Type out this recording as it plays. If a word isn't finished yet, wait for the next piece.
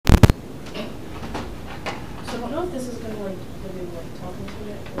know if this is gonna like really like talking to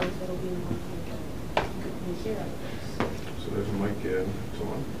it or if it'll be more like you hear out of this. So there's a mic in. It's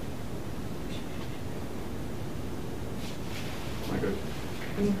on. Am I good?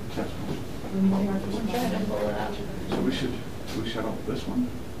 That's fine. So we should shut off this one?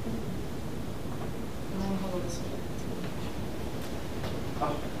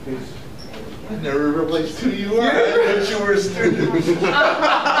 Oh, please. I never realized who you were. I thought you were a student.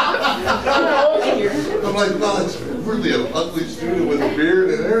 I'm like, well, that's really an ugly student with a beard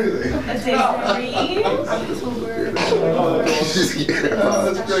and everything. A day October. Oh,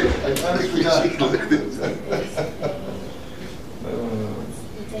 that's great. I honestly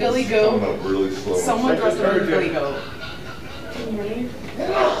Billy Goat. I'm up really slow. Someone dressed up as Billy Goat. Can you hear me?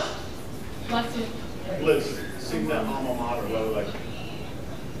 Liz, sing that alma mater, like.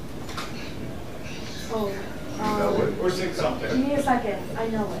 Oh, Or sing something. give me a second. I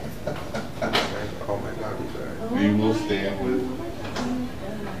know it. Oh my God, who's that? We will stand with.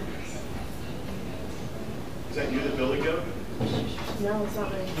 Is that you, the Billy Goat? No, it's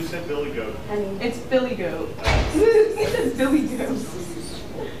not me. Who said Billy Goat? Penny. It's Billy Goat. He says Billy Goat.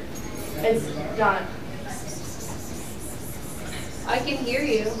 It's John. I can hear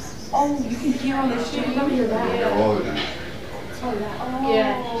you. Oh, you can hear on the stream. Let me hear that. Oh, yeah. Oh, that. Oh.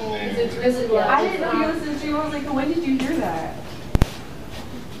 Yeah. It's really loud. I didn't know you listened to stream. I was like, when did you hear that?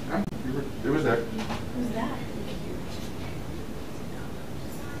 It was there. Who's that?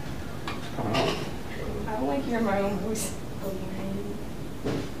 Coming out. I don't like hearing my own voice.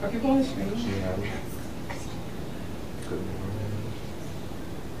 Are people on the stream? Yeah. Good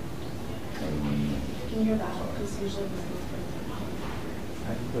morning. Can you hear that? Because usually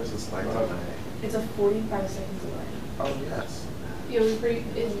I think there's a slide on it. it's a 45 seconds away. Oh, yes. Yeah, we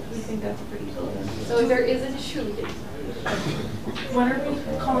think that's pretty cool. So if there is an issue, we can. When are we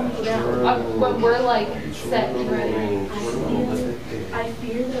calling people down? When we're like set and ready. I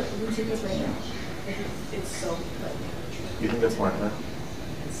fear that we take this right now. It's so like. You think that's fine, huh?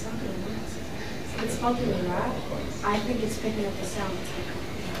 It's not gonna work. It's fucking me, right? I think it's picking up the sound.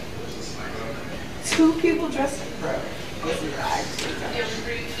 Two people dressed like bro. This is actually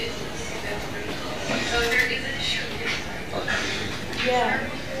Yeah.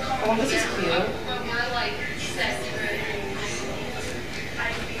 Oh, this is cute. When we're like set and ready.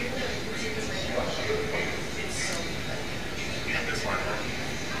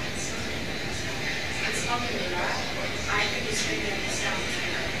 It's fucking me, right? I think it's picking up the sound.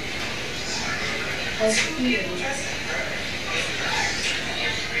 I feel.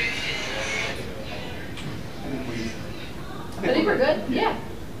 I think we're good. Yeah.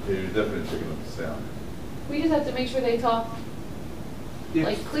 You're definitely picking up the sound. We just have to make sure they talk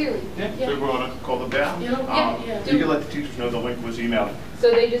like clearly. Yeah. So we're gonna call them down? Yeah. You can let the teachers know the link was emailed,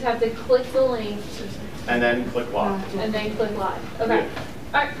 So they just have to click the link and then click live. and then click live. Okay.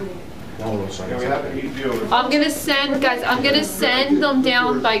 All right. Yeah, we have to do it. I'm gonna send them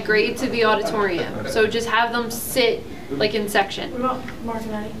down by grade to the auditorium. So just have them sit like in section. What about Mark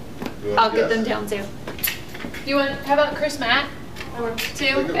and Eddie? I'll get them down too. You want? How about Chris Matt too,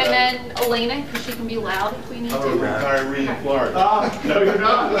 and then Elena, because she can be loud if we need to. Kyrie and Clark. No, you're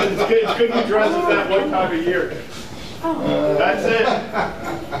not. It's good he dresses that one time a year. Oh. That's it.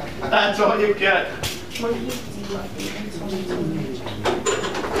 That's all you get.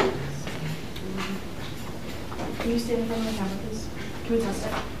 Can you stand in front of the camera, please? Can we test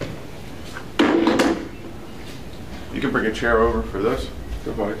it? You can bring a chair over for this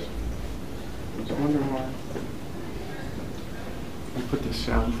device. I was wondering why. We put this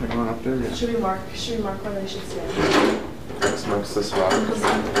sound thing on up there, yeah. Should we mark where they should stand? X marks the spot. Because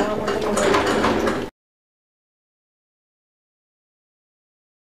I don't want them to.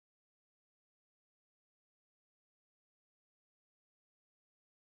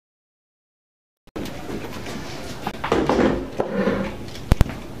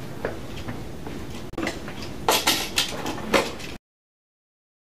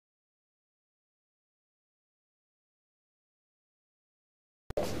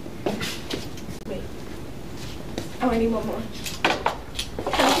 Wait. Oh, I need one more.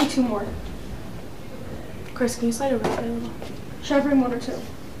 I need two more. Chris, can you slide over that way a little? Should I bring one or two?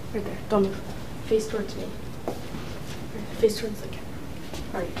 Right there. Don't move. Face towards me. Face towards the camera.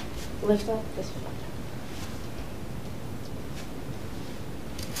 All right. Lift up this one.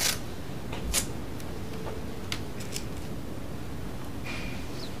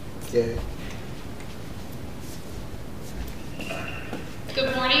 Yeah.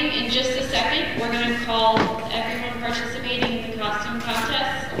 Good morning. In just a second, we're going to call everyone participating in the costume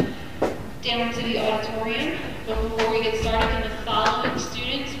contest down to the auditorium. But before we get started, can the following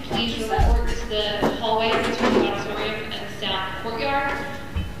students please report to the hallway between the auditorium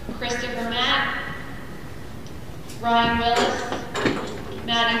Christopher Matt, Ryan Willis,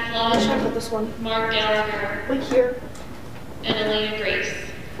 Maddie Should I put Flood, this one? Mark Gallagher, Like here. and Elena Grace.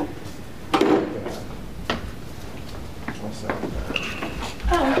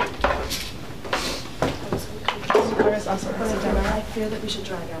 Oh. Where's also I feel that we should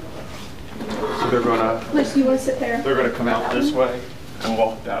try down the way. So they're gonna, Liz, you want to sit there? they're gonna come out this way and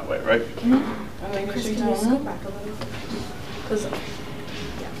walk that way, right? Chris, can you scoot back a little? Because,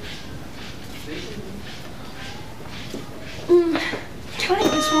 can I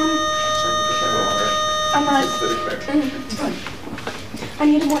get this one? I'm not. I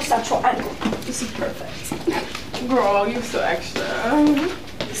need a more central angle. This is perfect. Girl, you so extra.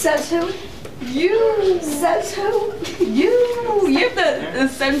 Says who? You. Says who? You have the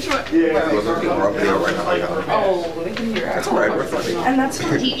central. Yeah. Oh, they can hear us. And that's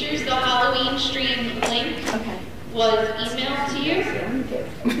fine. Teachers, the Halloween stream link Okay. was emailed to you.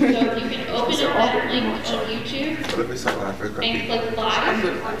 So you can open up that link on YouTube and click live.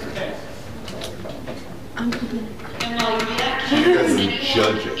 And while you do that, can you guys are anyone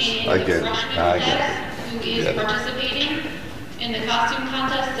judges. in I get it. freshman I get class who is participating in the costume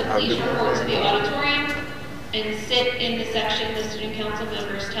contest to please report to the auditorium and sit in the section the student council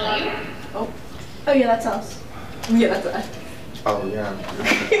members tell you. Oh yeah, that's us. Yeah, that's us. Oh, yeah.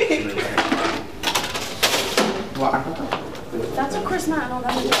 That's what Chris Matt and all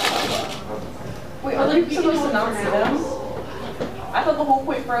that is. Wait, are you supposed to not see them? I thought the whole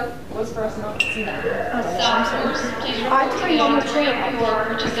point for us was for us not to see them. Sophomores, please report to the auditorium who are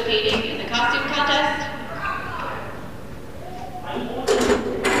participating in the costume contest.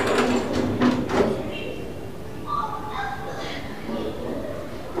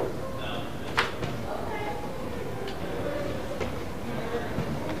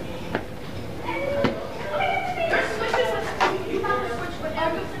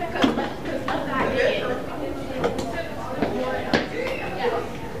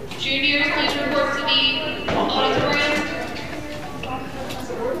 Juniors, please report to the auditorium.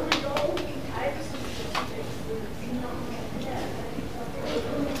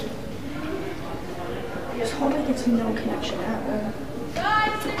 Just hope it gets no connection out.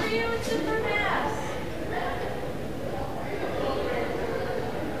 Guys, sit for you and sit for mass.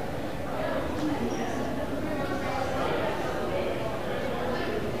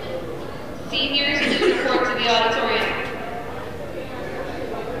 Seniors, please report to the auditorium.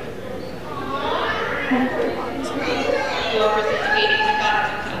 Who are participating in the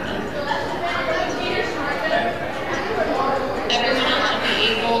costume contest. Everyone else should be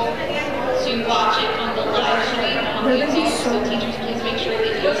able to watch it on the live stream on YouTube, so teachers please make sure that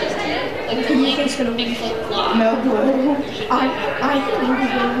you click the link and click live. No blue. I think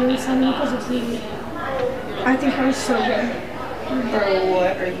I'm really excited because it's the. I think I'm so good. Bro,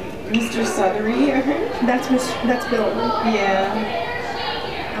 what are you, Mr. Sothery? That's Bill. Yeah.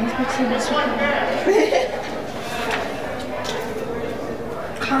 I was about to say Mr.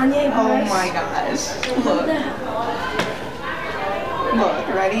 Kanye Oh West. my gosh. What Look. the hell?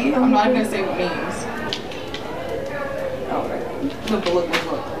 Look, ready? I'm not gonna say what means. Oh, right. Look.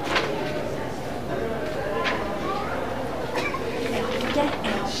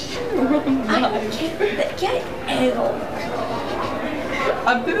 Get out.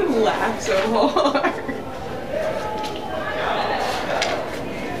 I'm gonna laugh so hard.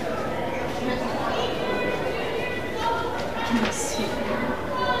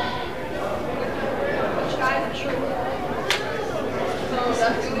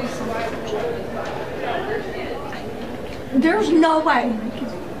 There's no way.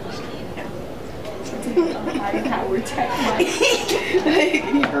 High-powered tech mic.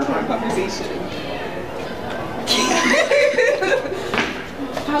 You heard my conversation.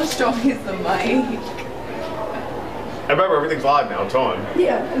 How strong is the mic? I remember everything's live now, it's on.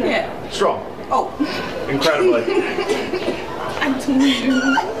 Yeah. Yeah. Strong. Oh. Incredibly. I told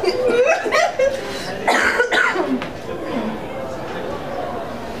you.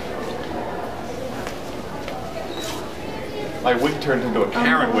 My wig turned into a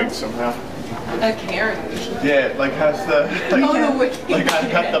Karen wig somehow. A Karen. Yeah, like has the Oh, the wig. like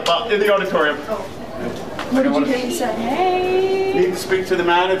I got the in the auditorium. What did you get to say? Hey. Need to speak to the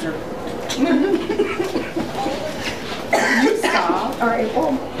manager. You stop. All right,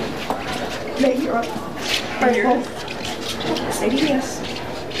 well, maybe you're up. All right, well, say yes.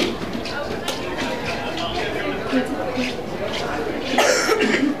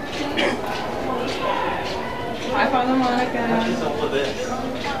 Hi, Father Monica.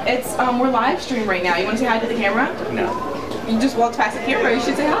 It's we're live stream right now. You want to say hi to the camera? No. You just walked past the camera. You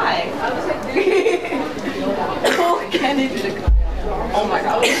should say hi. Oh, Kennedy. Oh my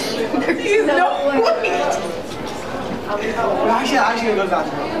God. actually go to the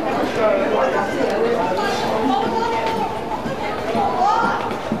bathroom.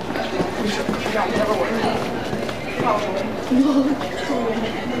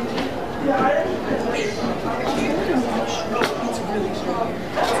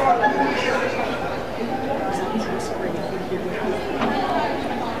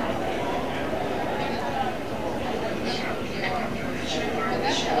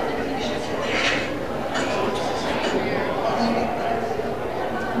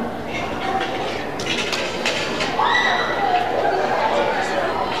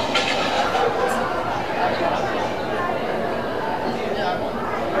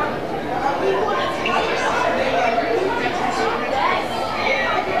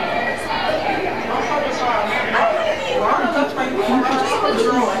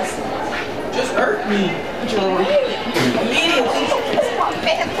 Just hurt me. Immediately.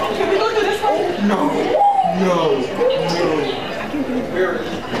 Can we go to this one? No.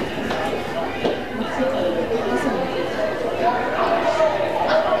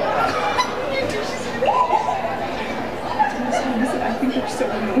 I think they're so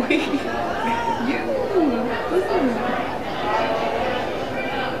annoying.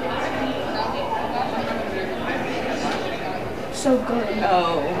 So good.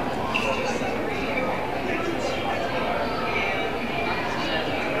 Oh.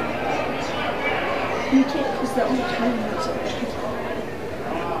 You can't, because the only time that's okay.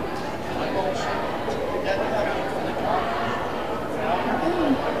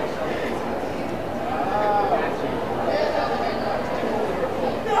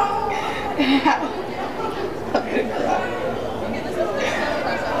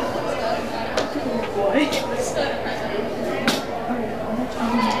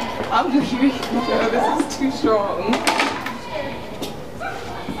 I'm leaving. No, this is too strong.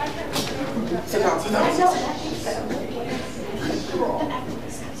 Sit down.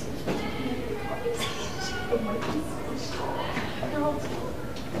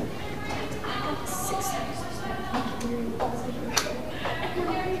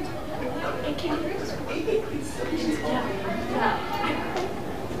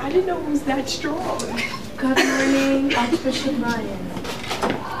 I didn't know it was that strong. Good morning, Archbishop Ryan.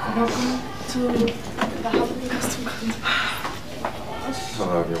 Welcome to the Halloween Custom Contest.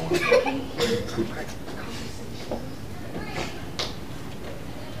 Hello, everyone.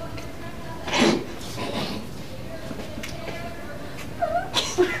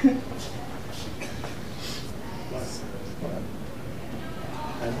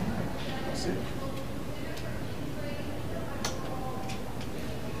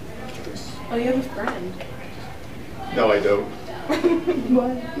 Oh, you have a friend. No, I don't.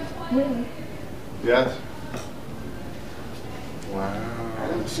 What? Where? Yes. Wow.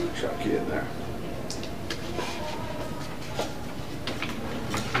 Let's see Chucky in there.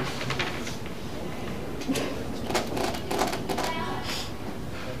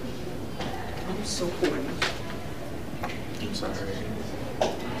 I'm so horny. I'm sorry.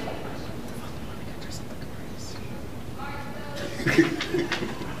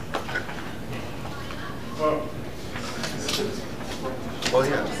 Well,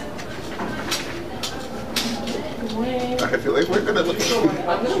 yeah. Good morning. I feel like we're gonna look at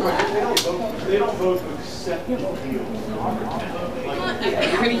They don't vote to accept the deal. You're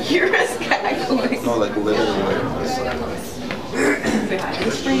gonna hear us cackling. No, like literally like on this side. Say hi to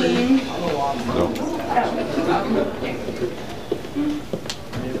the stream.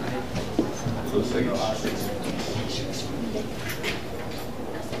 Those things.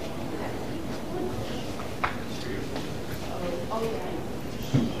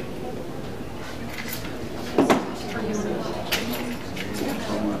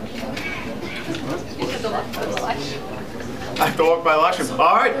 I have to walk by elections.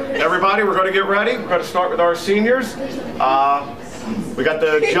 All right, everybody, we're going to get ready. We're going to start with our seniors. We got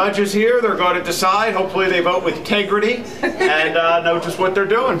the judges here. They're going to decide. Hopefully they vote with integrity and know just what they're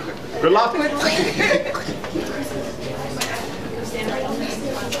doing. Good luck.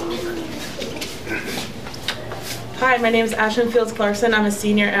 Hi, my name is Ashlyn Fields Clarkson. I'm a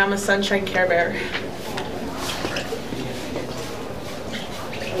senior and I'm a Sunshine Care Bear.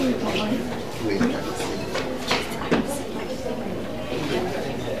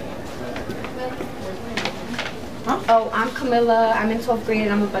 Oh, I'm Camilla. I'm in 12th grade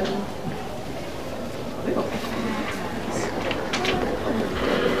and I'm a bunny.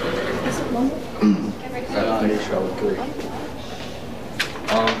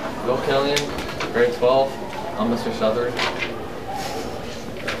 Bill Killian, grade 12. I'm Mr. Southern.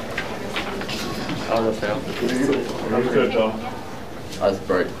 How does that feel? I'm good, though. That's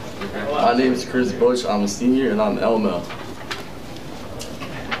great. My name is Chris Bush. I'm a senior and I'm LML.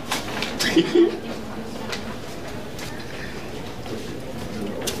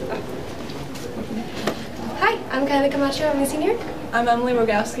 Hi, I'm Kylie Camacho. I'm a senior. I'm Emily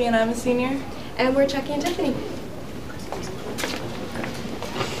Rogowski, and I'm a senior. And we're Chucky and Tiffany.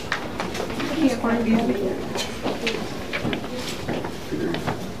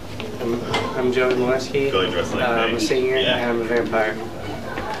 I'm Joey Moleski. I'm a senior, and I'm a vampire.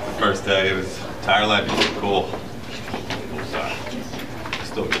 First day, it was Tire Legends. Cool.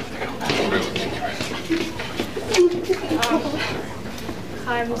 Still good.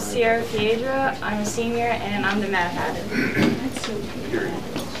 I'm Sierra Piedra. I'm a senior, and I'm the math addict. That's so cute.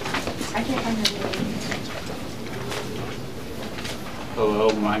 I can't find her name.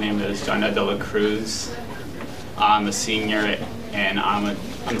 Hello, my name is John De La Cruz. I'm a senior, and I'm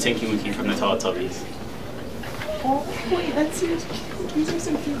Tinky Winky from the Teletubbies. Oh, wait, that's yours. These are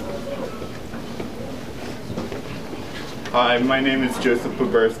so cute. Hi, my name is Joseph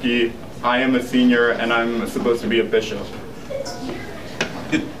Poberski. I am a senior, and I'm supposed to be a bishop.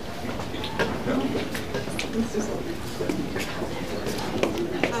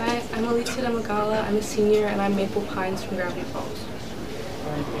 Hi, I'm Alicia Magala. I'm a senior, and I'm Maple Pines from Gravity Falls.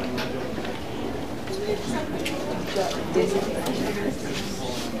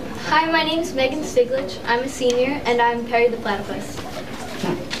 Hi, my name's Megan Stiglich. I'm a senior, and I'm Perry the Platypus.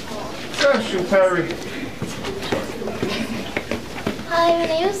 Special Perry. Hi, my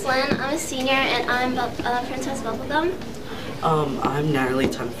name is Lynn. I'm a senior, and I'm Princess Bubblegum. I'm Natalie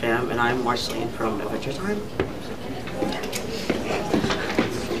Tunpham, and I'm Marceline from Adventure Time.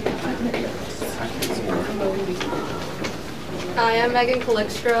 Hi, I'm Megan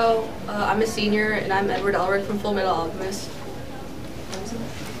Calixtro. I'm a senior, and I'm Edward Elric from Full Metal Alchemist.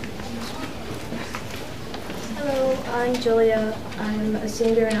 Hello, I'm Julia. I'm a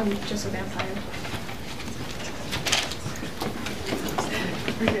senior, and I'm just a vampire.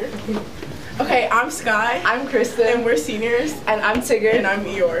 Okay, I'm Sky. I'm Kristen. And we're seniors. And I'm Tigger. And I'm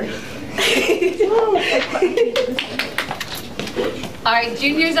Eeyore. All right,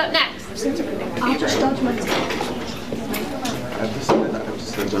 juniors up next. I'll just judge myself. I'm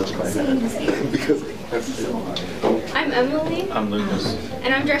just a judge by that. Because I'm Emily. I'm Lucas.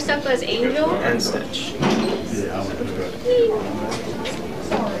 And I'm dressed up as Angel. And Stitch. yeah,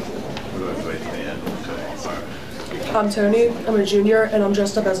 I'm Tony. I'm a junior, and I'm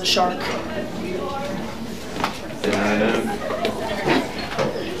dressed up as a shark.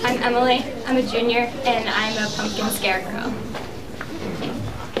 I'm Emily. I'm a junior, and I'm a pumpkin scarecrow.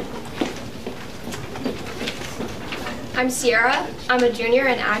 I'm Sierra. I'm a junior,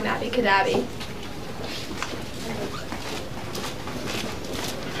 and I'm Abby Kadabi.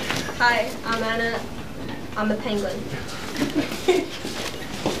 Hi, I'm Anna. I'm a penguin.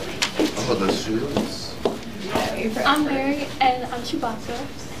 Oh, the shoes. I'm Mary, and I'm Chewbacca.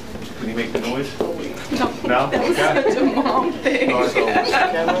 Can you make the noise? No. No? That was such a mom thing.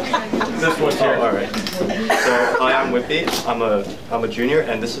 This one's here. All right. So hi, I'm Whippy. I'm a junior,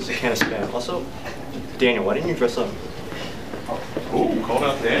 and this is a can of Spam. Also, Daniel, why didn't you dress up? Ooh, call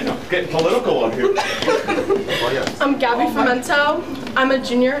out Daniel. Getting political on here. Oh, yeah. I'm Gabby Femento. I'm a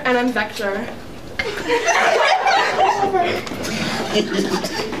junior, and I'm Vector.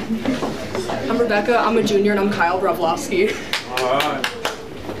 I'm Rebecca. I'm a junior, and I'm Kyle Bravlovsky. All right.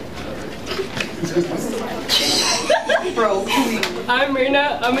 Bro, please. I'm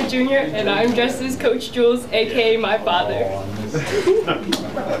Rena. I'm a junior, and I'm dressed as Coach Jules, aka my father.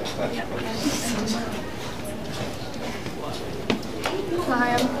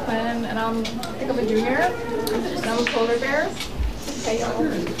 Hi, I'm Quinn, and I think I'm a junior, and I'm a polar bear. Hey, y'all.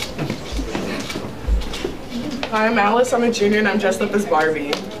 Hi, I'm Alice. I'm a junior, and I'm dressed up as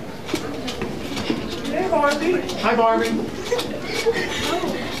Barbie. Hey, Barbie. Hi, Barbie.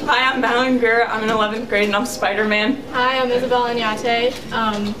 Hi, I'm Madeline Greer. I'm in 11th grade, and I'm Spider-Man. Hi, I'm Isabel Inyate.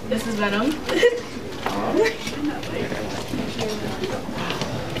 This is Venom.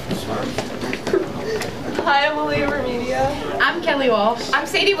 Hi, I'm Aaliyah Remedia. I'm Kelly Walsh. I'm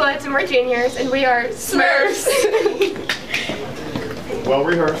Sadie Woods, and we're juniors, and we are Smurfs. Well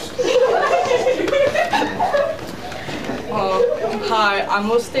rehearsed. Hi, I'm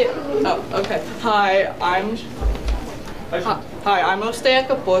Mostea. Oh, okay. Hi, I'm Mostea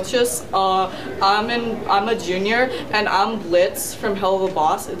Kapochis. I'm a junior, and I'm Blitz from Hell of a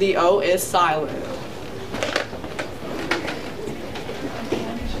Boss. The O is silent.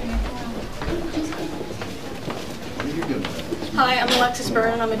 Hi, I'm Alexis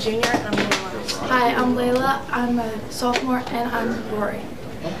Byrne, and I'm a junior, and I'm doing honors. Hi, I'm Layla. I'm a sophomore, and I'm Rory.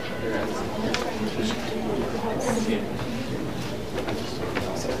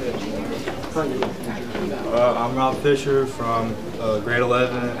 I'm Rob Fisher from grade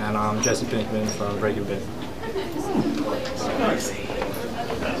 11, and I'm Jesse Pinkman from Breaking Bad.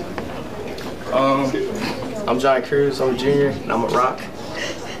 I'm John Cruz. I'm a junior, and I'm a rock.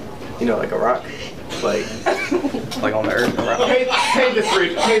 You know, like a rock, like on the earth. A rock. Pay the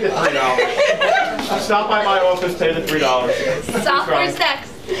 $3. Stop by my office. Pay the $3. Sophomore's next.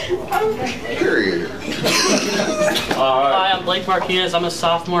 Period. Hi, I'm Blake Martinez. I'm a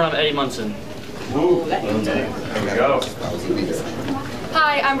sophomore, and I'm Eddie Munson. Ooh, there we go.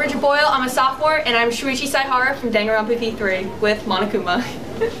 Hi, I'm Bridget Boyle. I'm a sophomore, and I'm Shuichi Saihara from Danganronpa P3 with Monokuma.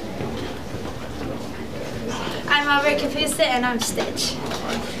 I'm Aubrey Capusa, and I'm Stitch.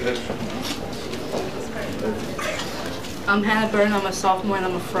 I'm Hannah Byrne. I'm a sophomore, and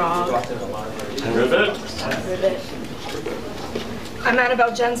I'm a frog. Ribbit. I'm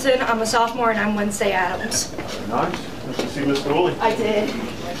Annabelle Jensen. I'm a sophomore, and I'm Wednesday Adams. Nice. Nice to see Miss Dooley. I did.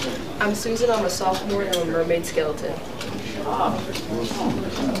 I'm Susan. I'm a sophomore, and I'm a mermaid skeleton.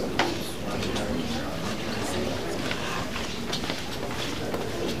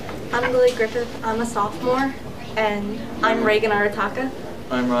 I'm Lily Griffith. I'm a sophomore, and I'm Reagan Arataka.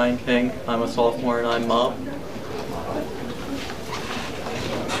 I'm Ryan King. I'm a sophomore, and I'm Mob.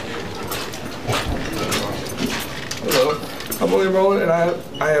 Hello, I'm William Rowland, and I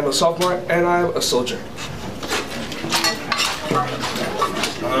am a sophomore, and I'm a soldier.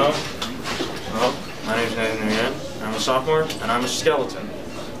 Hello, my name's Nathan again. I'm a sophomore, and I'm a skeleton.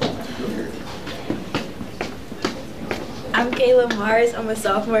 I'm Kayla Mars. I'm a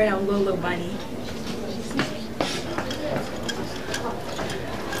sophomore, and I'm Lola Bunny.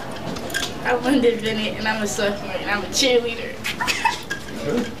 I'm London Bennett, and I'm a sophomore, and I'm a cheerleader.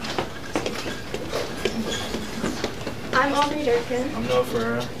 I'm Aubrey Durkin. I'm Noah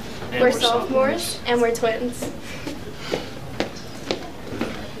Ferreira. and We're sophomores, and we're twins.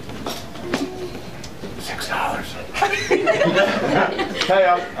 $6. Hey,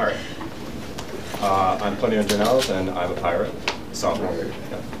 all right. I'm Antonio Janelles, and I'm a pirate. Sophomore. Yeah.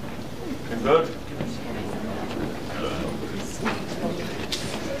 Good.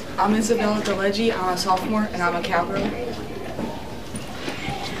 I'm Isabella DeLeggi. I'm a sophomore, and I'm a cowgirl.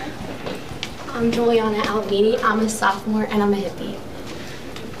 I'm Juliana Alvini. I'm a sophomore, and I'm a hippie.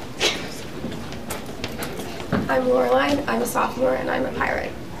 I'm Loreline. I'm a sophomore, and I'm a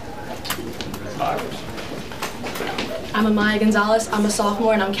pirate. I'm Amaya Gonzalez. I'm a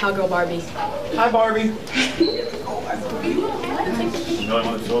sophomore, and I'm Cowgirl Barbie. Hi, Barbie.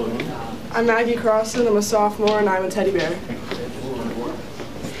 I'm Maggie Crossan. I'm a sophomore, and I'm a teddy bear.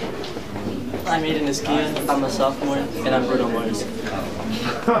 I'm Aiden Esquia. I'm a sophomore, and I'm Bruno Mars.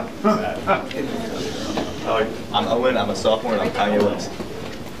 I'm Owen. I'm a sophomore, and I'm Kanye West.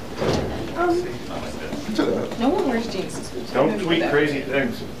 No one wears jeans. Don't tweet crazy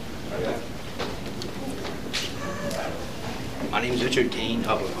things. My name's Richard Kane.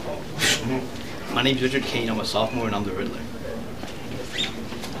 My name's Richard Kane. I'm a sophomore, and I'm the Riddler.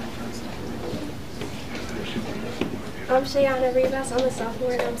 I'm Shayana Rivas. I'm a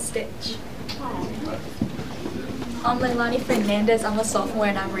sophomore, and I'm Stitch. I'm Leilani Fernandez. I'm a sophomore,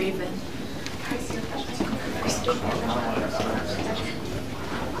 and I'm Raven.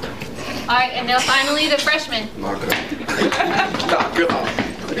 All right, and now finally the freshmen.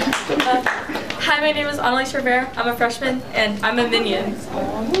 Hi, my name is Annalise Rivera. I'm a freshman, and I'm a minion.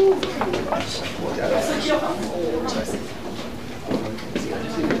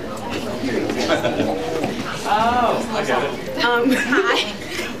 Oh, I get it. Hi.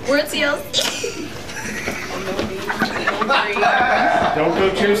 We're at Seals. Don't go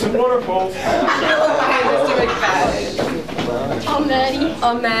chasing waterfalls. I'm Maddie.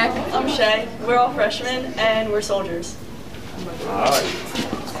 I'm Mac. I'm Shay. We're all freshmen, and we're soldiers. All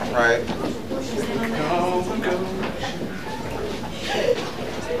right.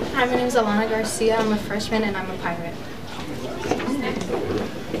 Hi, my name is Alana Garcia. I'm a freshman, and I'm a pirate.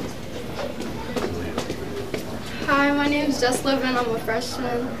 Hi, my name is Jess Livin. I'm a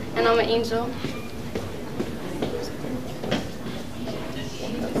freshman, and I'm an angel.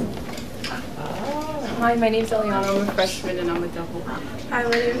 Hi, my name's Eliana. I'm a freshman, and I'm a double. Hi, my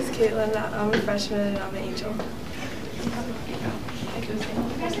name is Caitlin. I'm a freshman, and I'm an angel.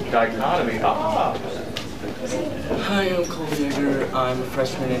 Dichotomy. Ah. Hi, I'm Cole Yeager. I'm a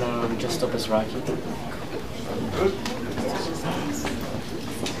freshman, and I'm dressed up as Rocky.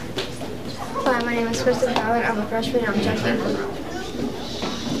 Hi, my name is Kristen Fowler. I'm a freshman, and I'm Jackie.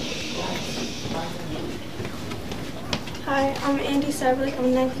 Hi, I'm Andy Severlick.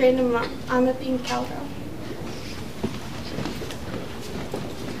 I'm 9th grade, and I'm a pink cowgirl.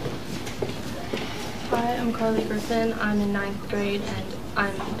 Hi, I'm Carly Griffin. I'm in 9th grade and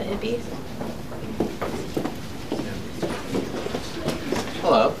I'm a hippie.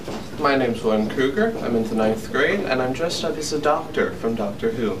 Hello, my name's William Kruger. I'm in the 9th grade and I'm dressed up as a doctor from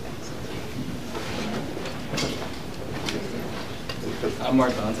Doctor Who. I'm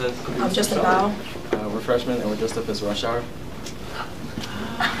Mark Dantes. I'm Justin Bow. We're freshmen and we're dressed up as Rush Hour.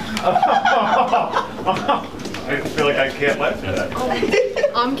 I feel like I can't laugh at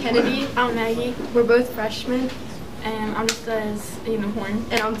that. I'm Kennedy. I'm Maggie. We're both freshmen, and I'm just as a unicorn.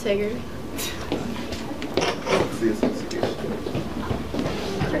 And I'm Tigger.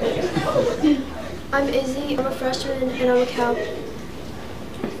 I'm Izzy. I'm a freshman, and I'm a cow.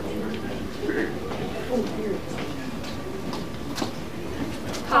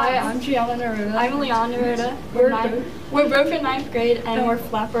 Hi, I'm Gianna Neruda. I'm Leon Neruda. We're both in 9th grade and we're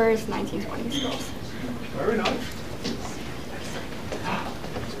flappers 1920s girls. Very nice.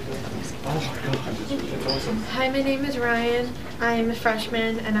 Oh my God, that's awesome. Hi, my name is Ryan. I'm a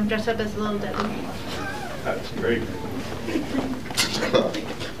freshman and I'm dressed up as Little Debbie. That's great.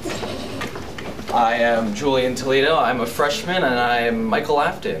 I am Julian Toledo. I'm a freshman and I am Michael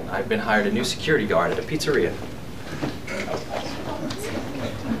Afton. I've been hired a new security guard at a pizzeria.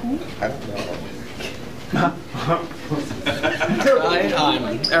 Hi,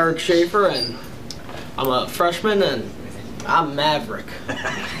 I'm Eric Schaefer, and I'm a freshman, and I'm Maverick.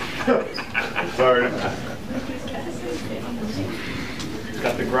 Sorry.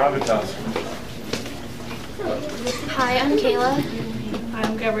 Got the gravitas. Hi, I'm Kayla.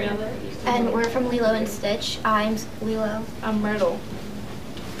 I'm Gabriella. And we're from Lilo and Stitch. I'm Lilo. I'm Myrtle.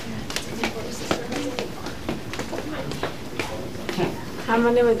 Hi,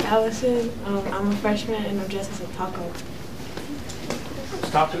 my name is Allison. I'm a freshman, and I'm dressed as a taco. It's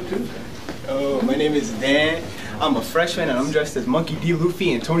Taco Tuesday. Oh, my name is Dan. I'm a freshman and I'm dressed as Monkey D.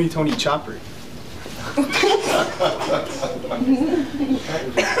 Luffy and Tony Chopper.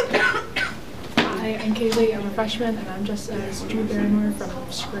 Hi, I'm Kaylee. I'm a freshman and I'm dressed as Drew Barrymore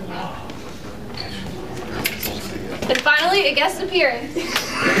from Scream. And finally, a guest appearance.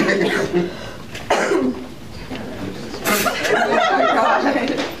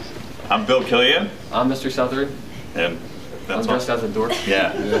 I'm Bill Killian. I'm Mr. Southard. And I'm dressed as a dork.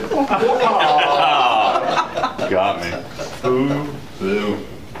 Yeah. Got me. Boo.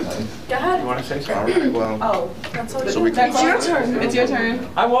 Go ahead. You want to say something? Well, Oh, that's all So we can- It's your turn. It's your turn.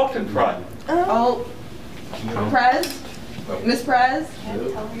 I walked in front. Oh, Prez? Miss Prez? Go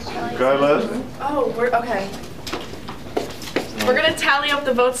ahead, Liz. Oh, we're okay. We're gonna tally up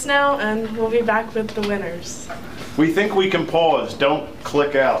the votes now, and we'll be back with the winners. We think we can pause. Don't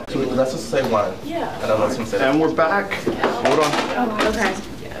click out. So let's just say one. Yeah. And then let's say And we're back. Hold on. Oh, okay.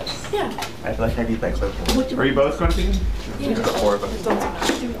 Yeah. I feel like I need that clip. Are you both going to be in? Yeah. The four of us.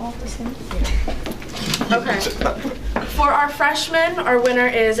 Okay. For our freshman, our winner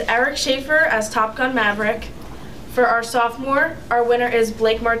is Eric Schaefer as Top Gun Maverick. For our sophomore, our winner is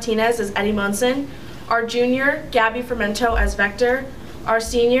Blake Martinez as Eddie Munson. Our junior, Gabby Fermento as Vector. Our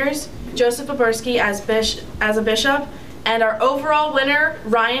seniors, Joseph Boberski as a bishop. And our overall winner,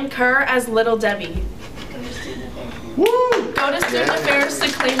 Ryan Kerr as Little Debbie. Woo! Go to Student Affairs to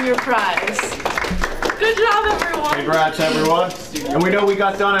claim your prize. Good job, everyone. Congrats, everyone. And we know we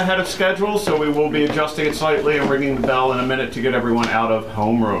got done ahead of schedule, so we will be adjusting it slightly and ringing the bell in a minute to get everyone out of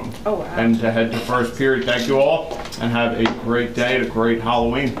homeroom. Oh, wow. And to head to first period. Thank you all, and have a great day and a great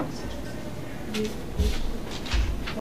Halloween.